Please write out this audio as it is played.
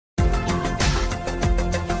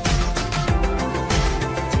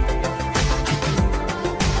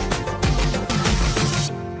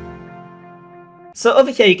So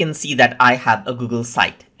over here, you can see that I have a Google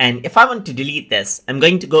site. And if I want to delete this, I'm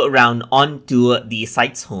going to go around onto the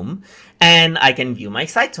site's home and I can view my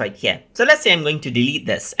sites right here. So let's say I'm going to delete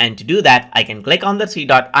this. And to do that, I can click on the three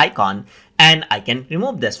dot icon and I can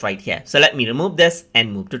remove this right here. So let me remove this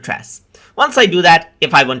and move to trash. Once I do that,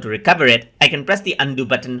 if I want to recover it, I can press the undo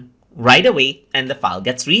button right away and the file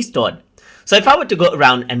gets restored. So if I were to go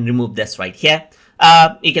around and remove this right here,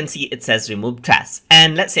 you can see it says remove trash.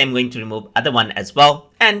 And let's say I'm going to remove other one as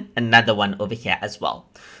well and another one over here as well.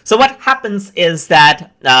 So what happens is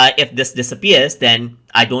that if this disappears, then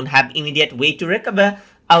I don't have immediate way to recover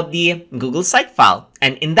out the Google site file.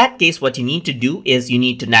 And in that case, what you need to do is you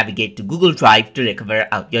need to navigate to Google Drive to recover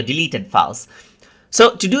out your deleted files.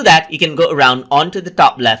 So to do that, you can go around onto the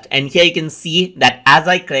top left and here you can see that as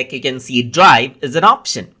I click, you can see Drive is an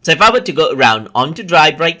option. So if I were to go around onto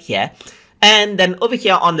Drive right here, and then over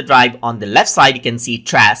here on the drive on the left side, you can see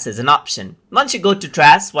trash is an option. Once you go to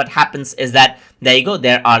trash, what happens is that there you go,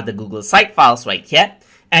 there are the Google site files right here.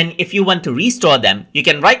 And if you want to restore them, you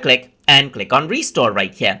can right click and click on restore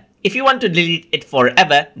right here. If you want to delete it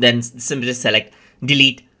forever, then simply select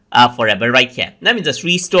delete forever right here. Let me just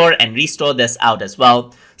restore and restore this out as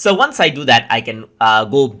well. So once I do that, I can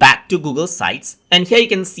go back to Google Sites and here you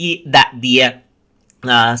can see that the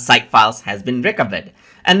site files has been recovered.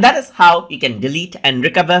 And that is how you can delete and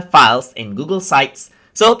recover files in Google Sites.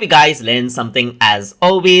 So hope you guys learned something as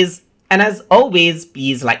always. And as always,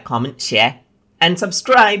 please like, comment, share, and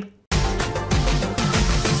subscribe.